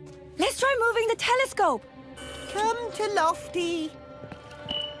on. Let's try moving the telescope. Come to Lofty.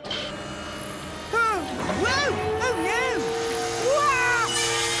 Oh, whoa! Oh, no! Wah!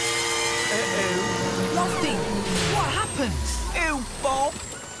 Lofty, what happened? Oh, Bob.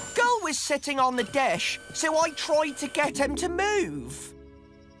 Gull was sitting on the dish, so I tried to get him to move.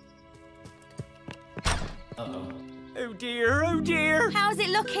 Uh-oh. Oh, dear, oh, dear. How's it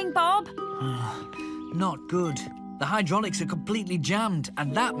looking, Bob? Not good. The hydraulics are completely jammed,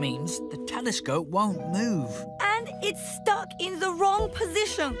 and that means the telescope won't move. And it's stuck in the wrong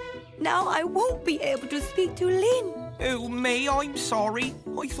position. Now I won't be able to speak to Lynn. Oh, me, I'm sorry.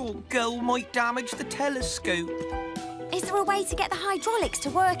 I thought Gull might damage the telescope. Is there a way to get the hydraulics to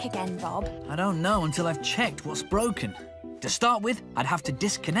work again, Bob? I don't know until I've checked what's broken. To start with, I'd have to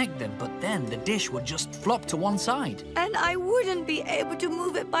disconnect them, but then the dish would just flop to one side. And I wouldn't be able to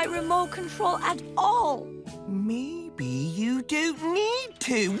move it by remote control at all. Maybe you don't need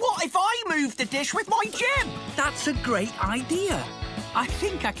to. What if I move the dish with my jib? That's a great idea. I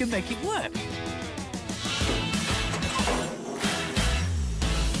think I can make it work.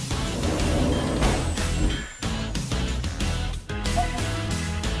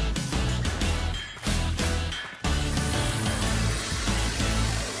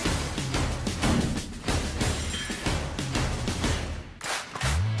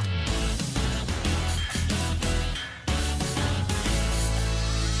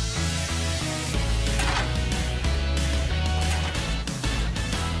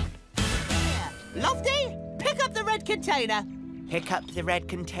 Container. Pick up the red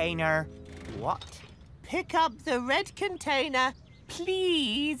container. What? Pick up the red container,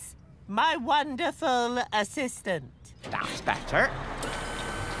 please, my wonderful assistant. That's better.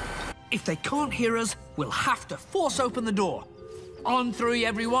 If they can't hear us, we'll have to force open the door. On three,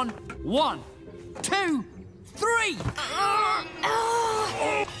 everyone. 1, 2, 3.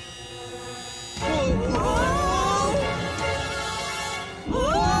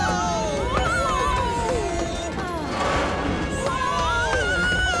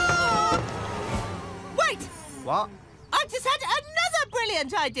 What? I've just had another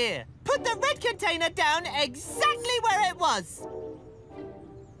brilliant idea. Put the red container down exactly where it was.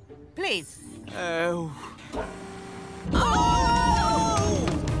 Please. Oh.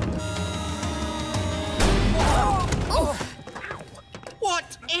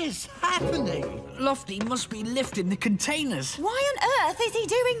 What is happening? Lofty must be lifting the containers. Why on earth is he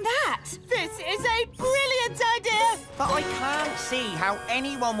doing that? This is a brilliant idea. But I can't see how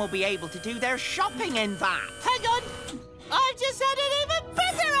anyone will be able to do their shopping in that. Hang on. I've just had an even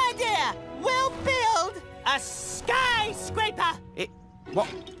better idea. We'll build a skyscraper. What?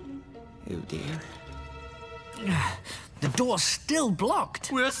 Oh, dear. The door's still blocked.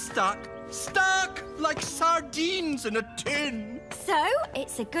 We're stuck. Stuck like sardines in a tin. So,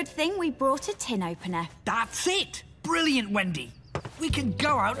 it's a good thing we brought a tin opener. That's it. Brilliant, Wendy. We can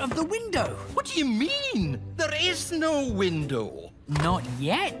go out of the window. What do you mean? There is no window. Not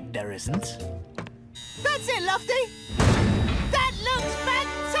yet, there isn't. That's it, Lofty. That looks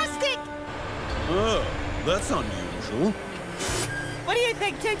fantastic. Oh, that's unusual. What do you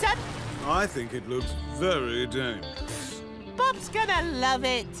think, Two-Ton? I think it looks very dangerous. Bob's gonna love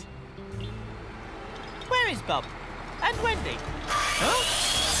it. Where is Bob? And Wendy? Huh?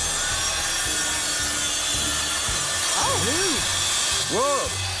 Oh! Whoa!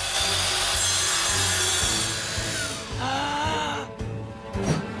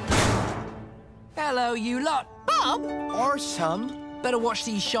 Hello, you lot. Bob? Or some. Better watch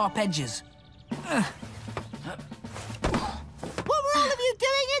these sharp edges. What were all of you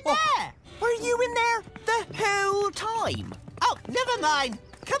doing in there? Were you in there the whole time? Oh, never mind.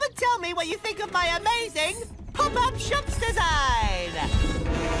 Come and tell me what you think of my amazing pop-up shops design.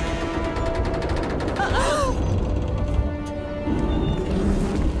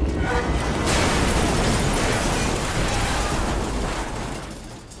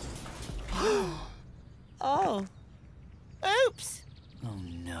 Oh. Oops. Oh,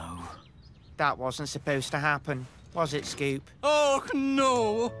 no. That wasn't supposed to happen, was it, Scoop? Oh,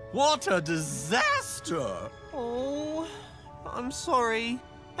 no! What a disaster! Oh, I'm sorry.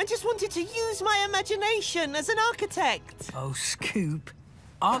 I just wanted to use my imagination as an architect. Oh, Scoop.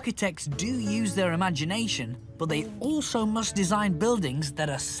 Architects do use their imagination, but they also must design buildings that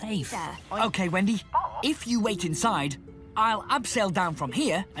are safe. OK, Wendy, if you wait inside, I'll abseil down from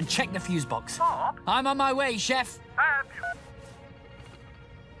here and check the fuse box. Bob? I'm on my way, Chef. Fabulous.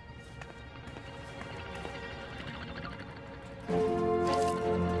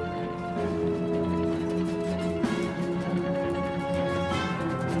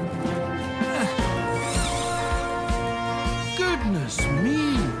 Goodness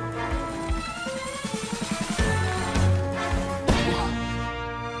me!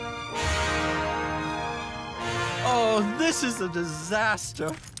 Oh, this is a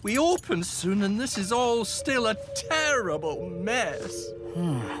disaster. We open soon and this is all still a terrible mess.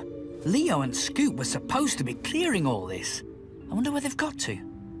 Leo and Scoop were supposed to be clearing all this. I wonder where they've got to.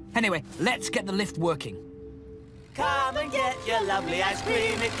 Anyway, let's get the lift working. Come and get your lovely ice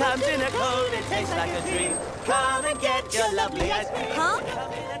cream. It comes in a cone, it tastes like a dream. Come and get your lovely ice cream. Huh? It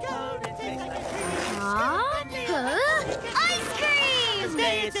comes in a cone, it tastes like a dream. Huh? Ice cream!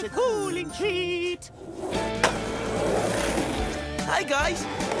 Today it's a cooling treat. Hi, guys.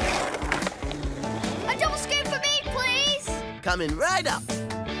 A double scoop for me, please! Coming right up.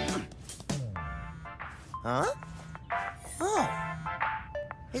 Huh? Oh.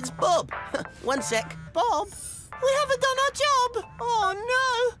 It's Bob. One sec. Bob, we haven't done our job.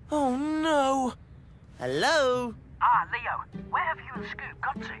 Oh, no. Oh, no. Hello? Ah, Leo, where have you and Scoop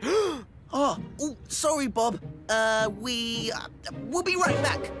got to? Oh, sorry, Bob. We'll be right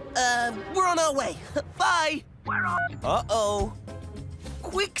back. We're on our way. Bye. Where are you? Uh-oh.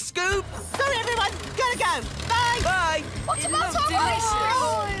 Quick, Scoop. Sorry, everyone. Gotta go. Bye. Bye. What's about our ice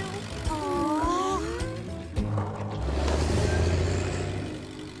cream?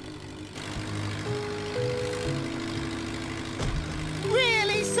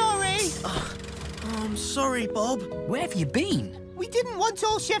 Really sorry. I'm sorry, Bob. Where have you been? We didn't want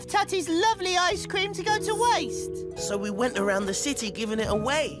all Chef Tatty's lovely ice cream to go to waste. So we went around the city giving it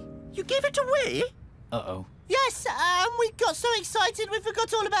away. You gave it away? Uh-oh. Yes, we got so excited we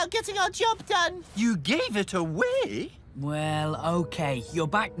forgot all about getting our job done. You gave it away? Well, OK, you're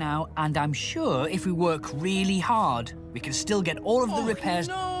back now, and I'm sure if we work really hard, we can still get all of the repairs...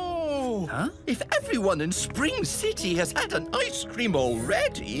 No! Huh? If everyone in Spring City has had an ice cream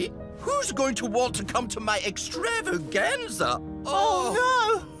already, who's going to want to come to my extravaganza? Oh,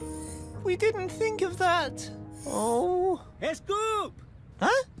 no! We didn't think of that. Oh. Hey, Scoop!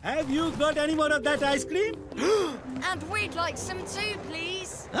 Huh? Have you got any more of that ice cream? And we'd like some too,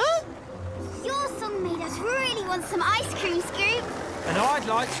 please. Huh? Your song made us really want some ice cream, Scoop. And I'd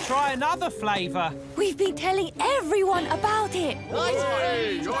like to try another flavour. We've been telling everyone about it.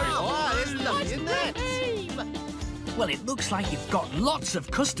 Well, it looks like you've got lots of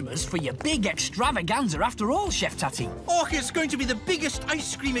customers for your big extravaganza after all, Chef Tatty. Oh, it's going to be the biggest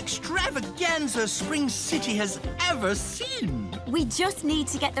ice cream extravaganza Spring City has ever seen. We just need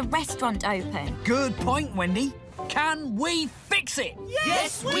to get the restaurant open. Good point, Wendy. Can we fix it?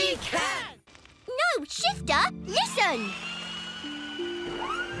 Yes, we can! No, Shifter, listen!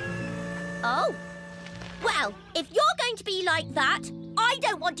 Oh. Well, if you're going to be like that, I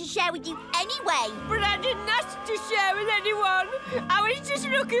don't want to share with you anyway. But I didn't ask to share with anyone. I was just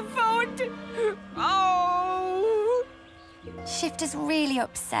looking forward to... Oh! Shifter's really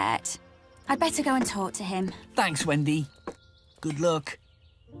upset. I'd better go and talk to him. Thanks, Wendy. Good luck.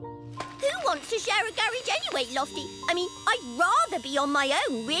 Who wants to share a garage anyway, Lofty? I mean, I'd rather be on my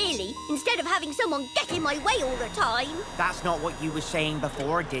own, really, instead of having someone get in my way all the time. That's not what you were saying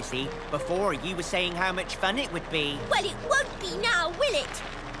before, Dizzy. Before, you were saying how much fun it would be. Well, it won't be now, will it?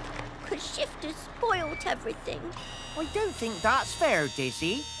 Because Shifter spoiled everything. I don't think that's fair,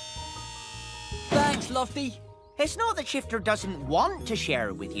 Dizzy. Thanks, Lofty. It's not that Shifter doesn't want to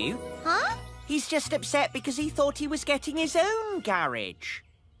share with you. Huh? He's just upset because he thought he was getting his own garage.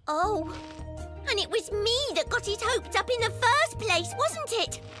 Oh, and it was me that got his hopes up in the first place, wasn't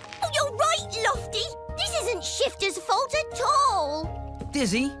it? Oh, you're right, Lofty. This isn't Shifter's fault at all.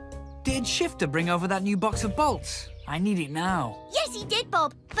 Dizzy, did Shifter bring over that new box of bolts? I need it now. Yes, he did,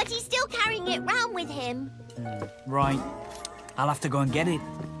 Bob, but he's still carrying it round with him. Right. I'll have to go and get it.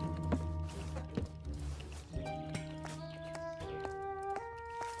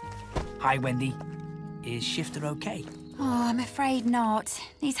 Hi, Wendy. Is Shifter okay? Oh, I'm afraid not.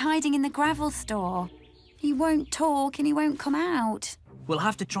 He's hiding in the gravel store. He won't talk and he won't come out. We'll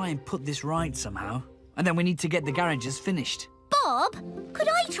have to try and put this right somehow. And then we need to get the garages finished. Bob, could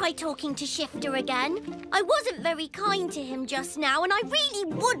I try talking to Shifter again? I wasn't very kind to him just now, and I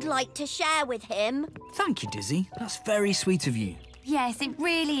really would like to share with him. Thank you, Dizzy. That's very sweet of you. Yes, it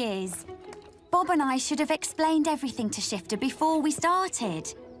really is. Bob and I should have explained everything to Shifter before we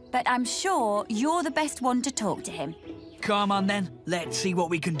started. But I'm sure you're the best one to talk to him. Come on, then. Let's see what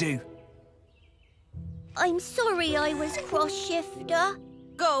we can do. I'm sorry I was cross, Shifter.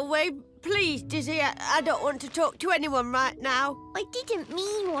 Go away, please, Dizzy. I don't want to talk to anyone right now. I didn't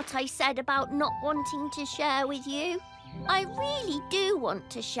mean what I said about not wanting to share with you. I really do want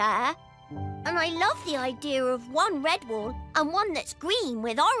to share. And I love the idea of one red wall and one that's green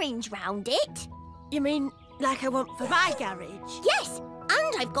with orange round it. You mean like I want for my garage? Yes,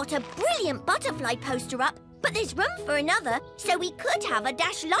 and I've got a brilliant butterfly poster up, but there's room for another, so we could have a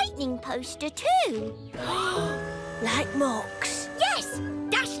Dash Lightning poster too. Like Muck's? Yes!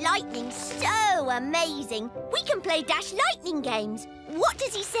 Dash Lightning's so amazing. We can play Dash Lightning games. What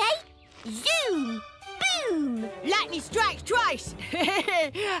does he say? Zoom! Boom! Lightning strikes twice!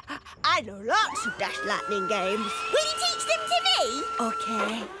 I know lots of Dash Lightning games. Will you teach them to me?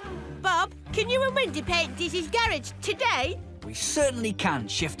 OK. Bob, can you and Wendy paint Dizzy's garage today? We certainly can,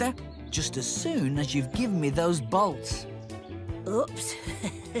 Shifter. Just as soon as you've given me those bolts. Oops.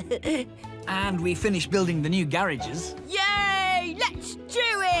 And we finish building the new garages. Yay! Let's do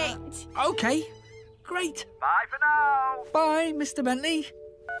it! OK. Great. Bye for now. Bye, Mr. Bentley.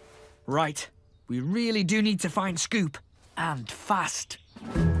 Right. We really do need to find Scoop. And fast.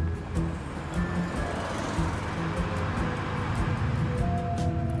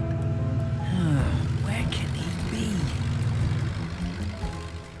 Where can he be?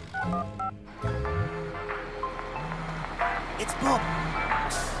 It's Bob.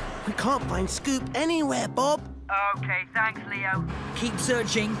 We can't find Scoop anywhere, Bob. OK, thanks, Leo. Keep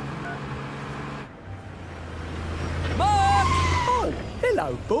searching. Muck! Oh,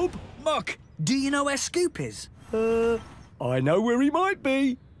 hello, Bob. Muck, do you know where Scoop is? I know where he might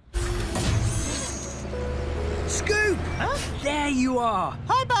be. Scoop! Huh? There you are.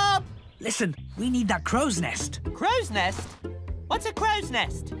 Hi, Bob. Listen, we need that crow's nest. Crow's nest? What's a crow's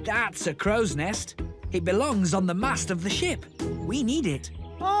nest? That's a crow's nest. It belongs on the mast of the ship. We need it.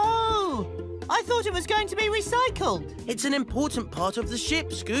 Oh, I thought it was going to be recycled. It's an important part of the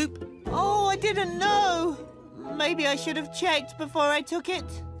ship, Scoop. Oh, I didn't know. Maybe I should have checked before I took it.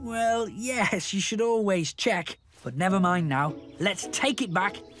 Well, yes, you should always check. But never mind now. Let's take it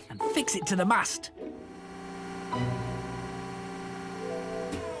back and fix it to the mast.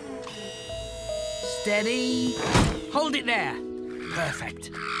 Steady. Hold it there.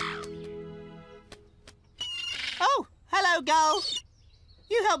 Perfect. Oh, hello, Gull.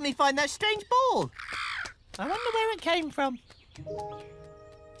 You helped me find that strange ball. I wonder where it came from.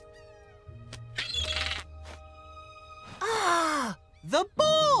 Ah, the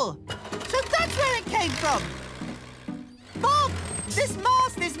ball! So that's where it came from. Bob, this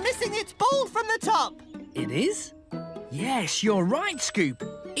mast is missing its ball from the top. It is? Yes, you're right, Scoop.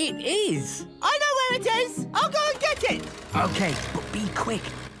 It is. I know where it is. I'll go and get it. OK, but be quick.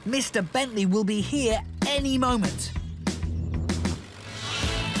 Mr. Bentley will be here any moment.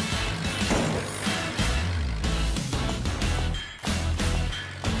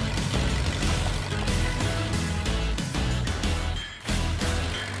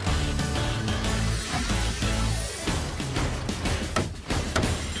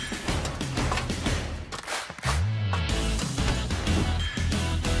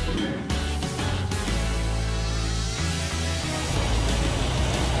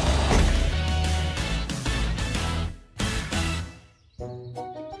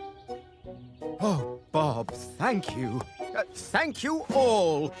 Oh, Bob, thank you. Thank you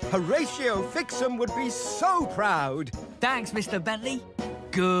all. Horatio Fixham would be so proud. Thanks, Mr. Bentley.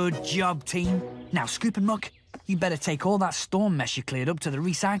 Good job, team. Now, Scoop and Muck, you better take all that storm mess you cleared up to the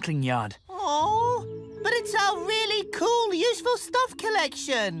recycling yard. Oh, but it's our really cool, useful stuff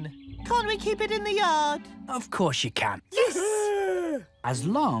collection. Can't we keep it in the yard? Of course you can. Yes! As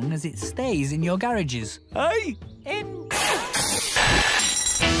long as it stays in your garages. Hey? In...